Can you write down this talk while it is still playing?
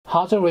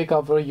How to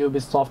recover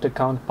Ubisoft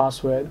account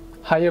password.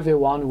 Hi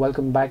everyone,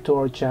 welcome back to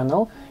our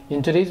channel.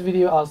 In today's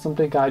video, I'll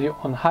simply guide you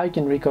on how you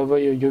can recover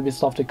your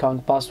Ubisoft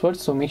account password,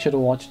 so make sure to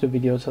watch the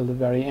video till the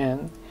very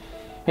end.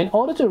 In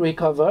order to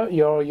recover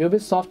your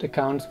Ubisoft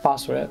account's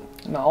password,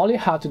 now all you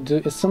have to do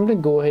is simply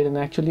go ahead and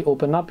actually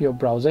open up your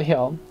browser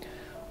here.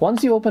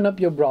 Once you open up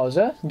your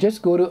browser,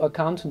 just go to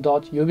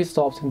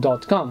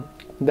account.ubisoft.com.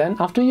 Then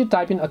after you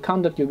type in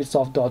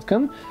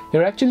account.ubisoft.com,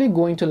 you're actually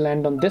going to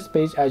land on this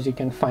page as you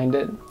can find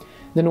it.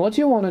 Then what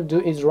you want to do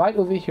is right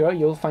over here,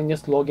 you'll find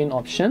this login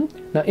option.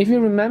 Now if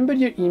you remember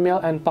your email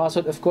and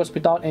password, of course,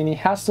 without any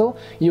hassle,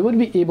 you would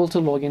be able to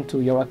log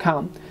into your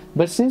account.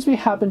 But since we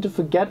happen to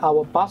forget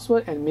our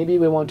password and maybe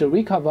we want to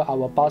recover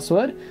our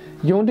password,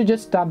 you want to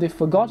just tap the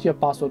forgot your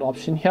password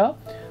option here.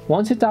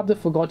 Once you tap the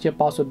forgot your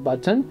password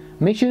button,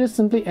 make sure to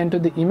simply enter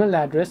the email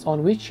address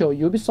on which your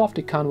Ubisoft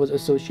account was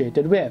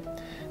associated with.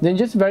 Then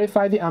just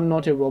verify the I'm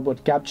not a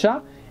robot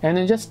captcha, and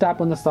then just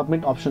tap on the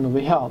submit option over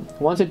here.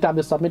 Once you tap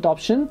the submit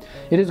option,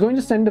 it is going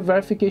to send the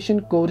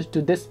verification code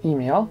to this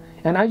email,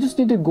 and I just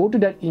need to go to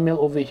that email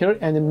over here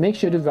and then make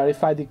sure to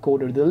verify the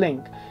code or the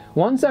link.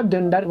 Once I've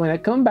done that, when I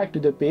come back to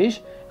the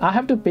page, I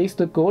have to paste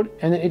the code,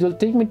 and then it will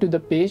take me to the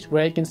page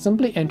where I can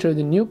simply enter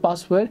the new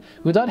password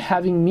without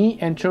having me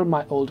enter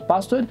my old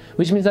password,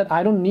 which means that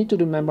I don't need to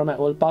remember my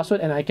old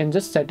password and I can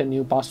just set a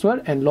new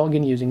password and log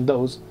in using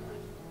those.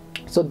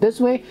 So this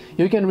way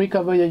you can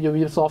recover your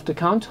Ubisoft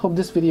account. Hope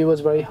this video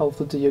was very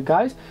helpful to you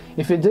guys.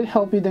 If it did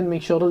help you, then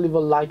make sure to leave a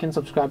like and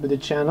subscribe to the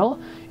channel.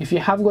 If you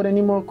have got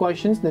any more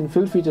questions, then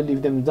feel free to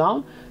leave them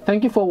down.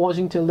 Thank you for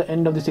watching till the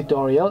end of this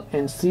tutorial,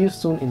 and see you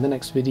soon in the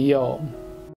next video.